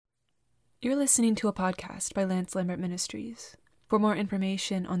You're listening to a podcast by Lance Lambert Ministries. For more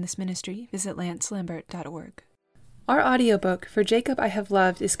information on this ministry, visit lancelambert.org. Our audiobook, For Jacob I Have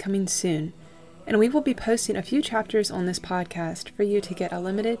Loved, is coming soon, and we will be posting a few chapters on this podcast for you to get a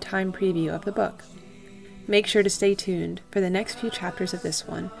limited time preview of the book. Make sure to stay tuned for the next few chapters of this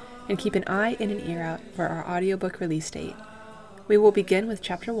one, and keep an eye and an ear out for our audiobook release date. We will begin with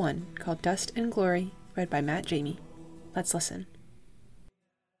Chapter 1, called Dust and Glory, read by Matt Jamie. Let's listen.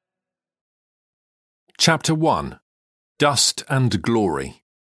 Chapter 1, Dust and Glory.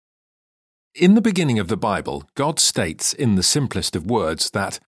 In the beginning of the Bible, God states in the simplest of words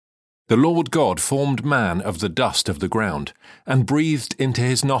that the Lord God formed man of the dust of the ground, and breathed into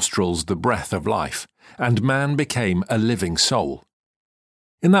his nostrils the breath of life, and man became a living soul.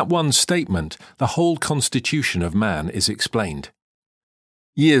 In that one statement, the whole constitution of man is explained.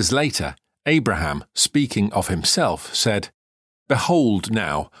 Years later, Abraham, speaking of himself, said, "Behold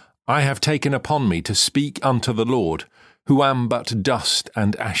now, I have taken upon me to speak unto the Lord, who am but dust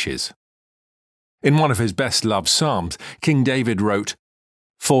and ashes." In one of his best-loved psalms, King David wrote,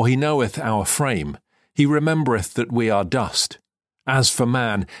 "For he knoweth our frame, he remembereth that we are dust. As for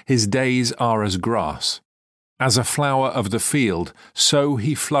man, his days are as grass. As a flower of the field, so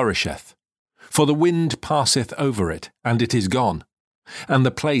he flourisheth. For the wind passeth over it, and it is gone, and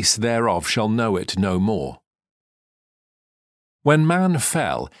the place thereof shall know it no more." When man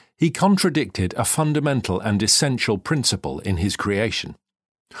fell, he contradicted a fundamental and essential principle in his creation.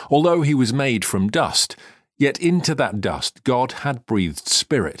 Although he was made from dust, yet into that dust God had breathed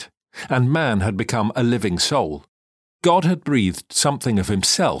spirit, and man had become a living soul. God had breathed something of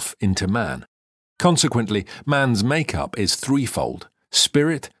himself into man. Consequently, man's makeup is threefold: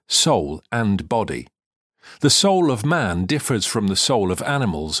 spirit, soul, and body. The soul of man differs from the soul of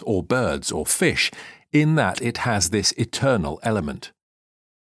animals or birds or fish in that it has this eternal element.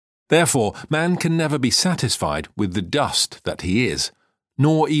 Therefore, man can never be satisfied with the dust that he is,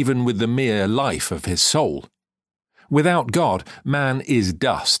 nor even with the mere life of his soul. Without God, man is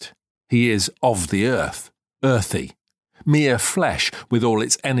dust. He is of the earth, earthy. Mere flesh, with all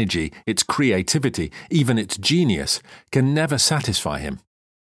its energy, its creativity, even its genius, can never satisfy him.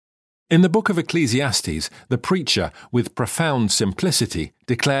 In the book of Ecclesiastes, the preacher, with profound simplicity,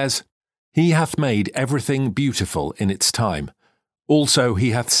 declares, "He hath made everything beautiful in its time. Also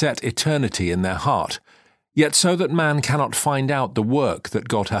he hath set eternity in their heart, yet so that man cannot find out the work that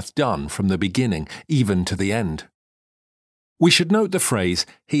God hath done from the beginning even to the end." We should note the phrase,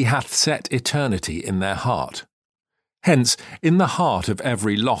 "He hath set eternity in their heart." Hence, in the heart of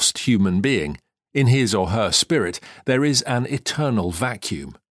every lost human being, in his or her spirit, there is an eternal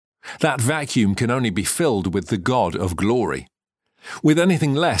vacuum. That vacuum can only be filled with the God of glory. With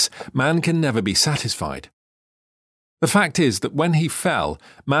anything less, man can never be satisfied. The fact is that when he fell,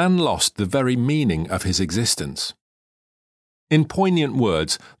 man lost the very meaning of his existence. In poignant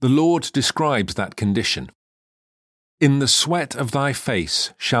words, the Lord describes that condition. "In the sweat of thy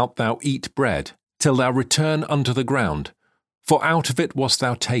face shalt thou eat bread, till thou return unto the ground, for out of it wast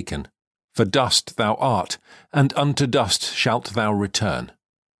thou taken, for dust thou art, and unto dust shalt thou return."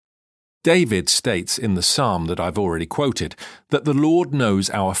 David states in the psalm that I've already quoted that the Lord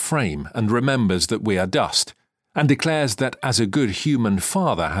knows our frame and remembers that we are dust, and declares that as a good human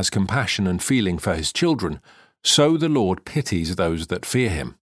father has compassion and feeling for his children, so the Lord pities those that fear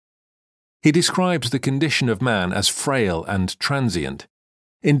him. He describes the condition of man as frail and transient,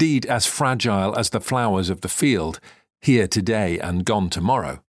 indeed as fragile as the flowers of the field, here today and gone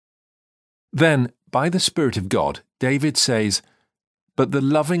tomorrow. Then, by the Spirit of God, David says, "But the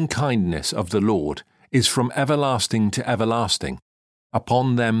loving kindness of the Lord is from everlasting to everlasting,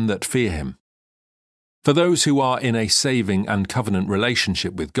 upon them that fear him." For those who are in a saving and covenant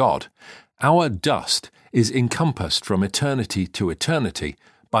relationship with God, our dust is encompassed from eternity to eternity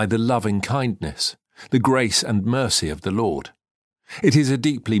by the loving kindness, the grace and mercy of the Lord. It is a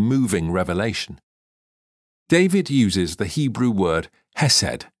deeply moving revelation. David uses the Hebrew word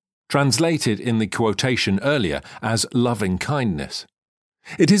hesed, translated in the quotation earlier as loving kindness.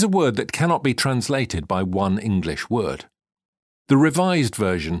 It is a word that cannot be translated by one English word. The Revised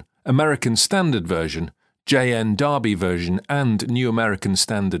Version, American Standard Version, J.N. Darby Version, and New American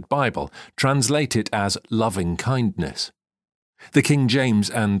Standard Bible translate it as loving kindness. The King James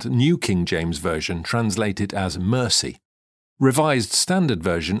and New King James Version translate it as mercy. Revised Standard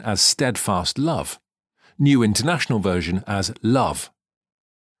Version as steadfast love. New International Version as love.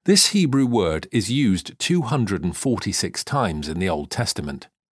 This Hebrew word is used 246 times in the Old Testament.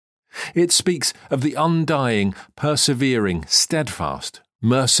 It speaks of the undying, persevering, steadfast,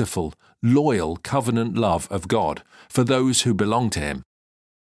 merciful, loyal covenant love of God for those who belong to Him.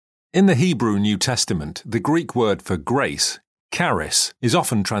 In the Hebrew New Testament, the Greek word for grace, charis, is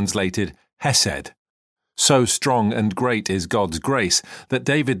often translated hesed. So strong and great is God's grace that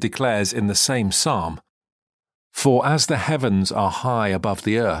David declares in the same psalm, "For as the heavens are high above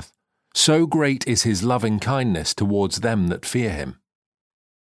the earth, so great is his loving kindness towards them that fear him."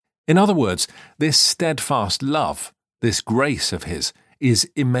 In other words, this steadfast love, this grace of his, is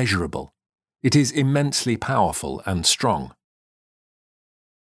immeasurable. It is immensely powerful and strong.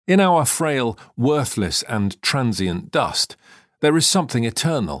 In our frail, worthless and transient dust, there is something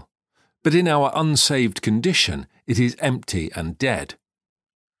eternal, but in our unsaved condition it is empty and dead.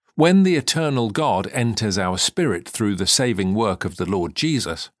 When the eternal God enters our spirit through the saving work of the Lord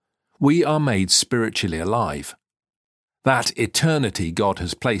Jesus, we are made spiritually alive. That eternity God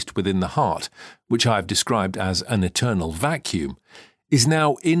has placed within the heart, which I have described as an eternal vacuum, is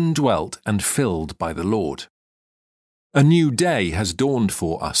now indwelt and filled by the Lord. A new day has dawned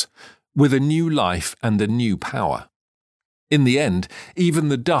for us, with a new life and a new power. In the end, even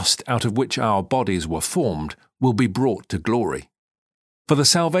the dust out of which our bodies were formed will be brought to glory. For the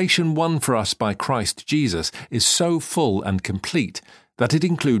salvation won for us by Christ Jesus is so full and complete that it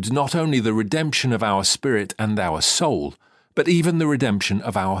includes not only the redemption of our spirit and our soul, but even the redemption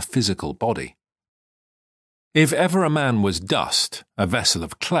of our physical body. If ever a man was dust, a vessel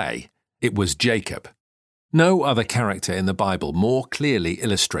of clay, it was Jacob. No other character in the Bible more clearly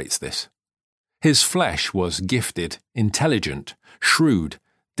illustrates this. His flesh was gifted, intelligent, shrewd,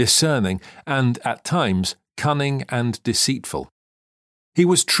 discerning, and, at times, cunning and deceitful. He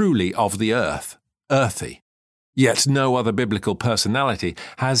was truly of the earth, earthy. Yet no other biblical personality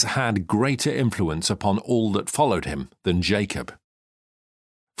has had greater influence upon all that followed him than Jacob.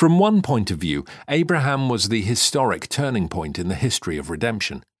 From one point of view, Abraham was the historic turning point in the history of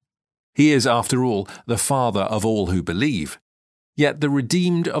redemption. He is, after all, the father of all who believe. Yet the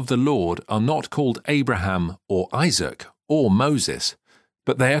redeemed of the Lord are not called Abraham or Isaac or Moses,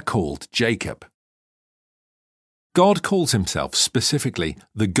 but they are called Jacob. God calls himself specifically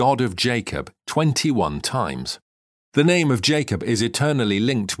the God of Jacob 21 times. The name of Jacob is eternally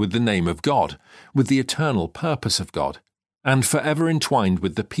linked with the name of God, with the eternal purpose of God, and forever entwined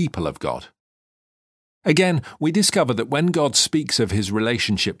with the people of God. Again, we discover that when God speaks of his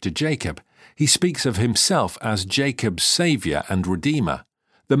relationship to Jacob, he speaks of himself as Jacob's Saviour and Redeemer,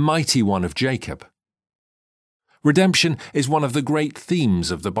 the mighty one of Jacob. Redemption is one of the great themes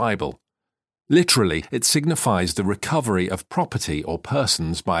of the Bible. Literally, it signifies the recovery of property or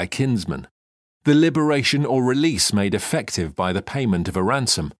persons by a kinsman, the liberation or release made effective by the payment of a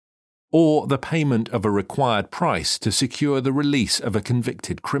ransom, or the payment of a required price to secure the release of a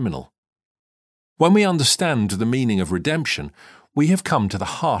convicted criminal. When we understand the meaning of redemption, we have come to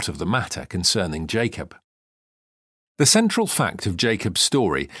the heart of the matter concerning Jacob. The central fact of Jacob's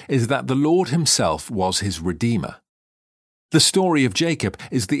story is that the Lord himself was his Redeemer. The story of Jacob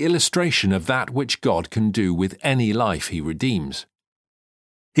is the illustration of that which God can do with any life he redeems.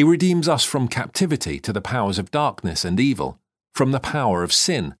 He redeems us from captivity to the powers of darkness and evil, from the power of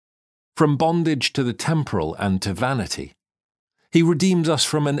sin, from bondage to the temporal and to vanity. He redeems us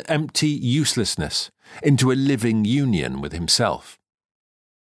from an empty uselessness into a living union with himself.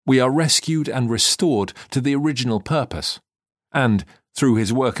 We are rescued and restored to the original purpose, and, through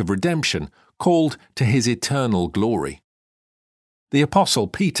his work of redemption, called to his eternal glory. The Apostle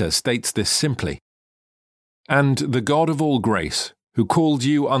Peter states this simply, "And the God of all grace, who called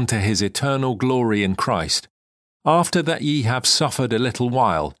you unto his eternal glory in Christ, after that ye have suffered a little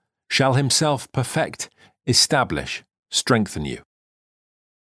while, shall himself perfect, establish, strengthen you."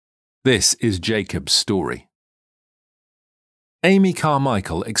 This is Jacob's story. Amy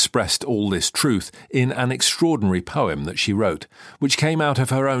Carmichael expressed all this truth in an extraordinary poem that she wrote, which came out of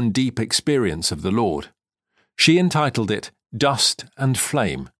her own deep experience of the Lord. She entitled it, "Dust and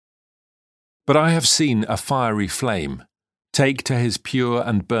Flame." "But I have seen a fiery flame take to his pure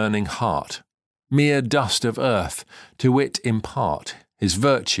and burning heart, mere dust of earth, to it impart his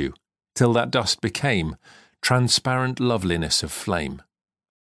virtue, till that dust became transparent loveliness of flame.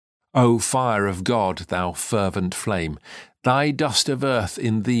 O fire of God, thou fervent flame, thy dust of earth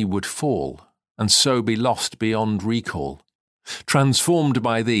in thee would fall, and so be lost beyond recall, transformed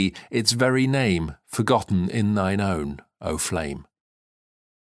by thee, its very name forgotten in thine own, O flame."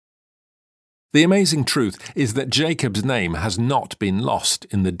 The amazing truth is that Jacob's name has not been lost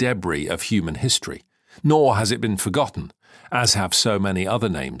in the debris of human history, nor has it been forgotten, as have so many other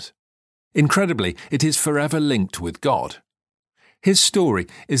names. Incredibly, it is forever linked with God. His story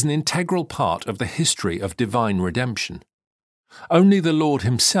is an integral part of the history of divine redemption. Only the Lord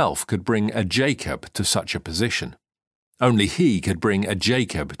himself could bring a Jacob to such a position. Only he could bring a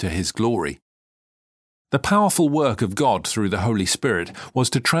Jacob to his glory. The powerful work of God through the Holy Spirit was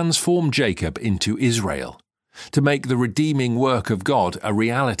to transform Jacob into Israel, to make the redeeming work of God a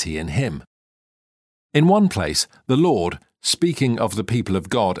reality in him. In one place, the Lord, speaking of the people of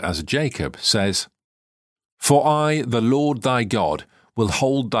God as Jacob, says, "For I, the Lord thy God, will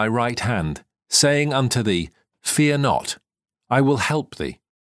hold thy right hand, saying unto thee, Fear not, I will help thee.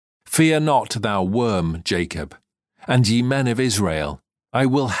 Fear not, thou worm, Jacob, and ye men of Israel, I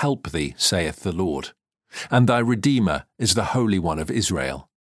will help thee, saith the Lord. And thy Redeemer is the Holy One of Israel."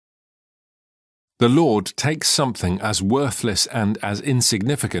 The Lord takes something as worthless and as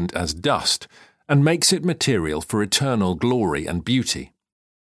insignificant as dust and makes it material for eternal glory and beauty.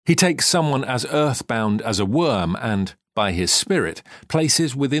 He takes someone as earthbound as a worm and, by his Spirit,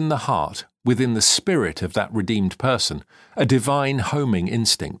 places within the heart, within the spirit of that redeemed person, a divine homing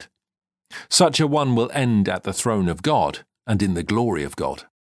instinct. Such a one will end at the throne of God and in the glory of God.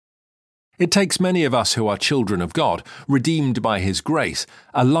 It takes many of us who are children of God, redeemed by His grace,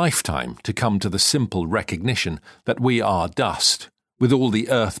 a lifetime to come to the simple recognition that we are dust, with all the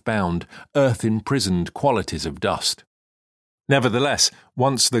earth-bound, earth-imprisoned qualities of dust. Nevertheless,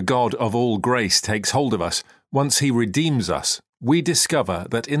 once the God of all grace takes hold of us, once He redeems us, we discover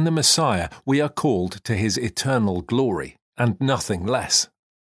that in the Messiah we are called to His eternal glory, and nothing less.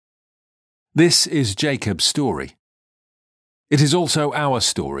 This is Jacob's story. It is also our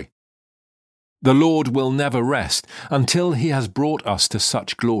story. The Lord will never rest until He has brought us to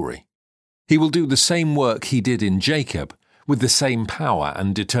such glory. He will do the same work He did in Jacob, with the same power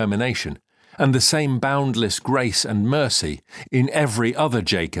and determination, and the same boundless grace and mercy in every other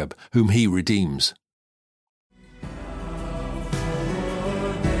Jacob whom He redeems.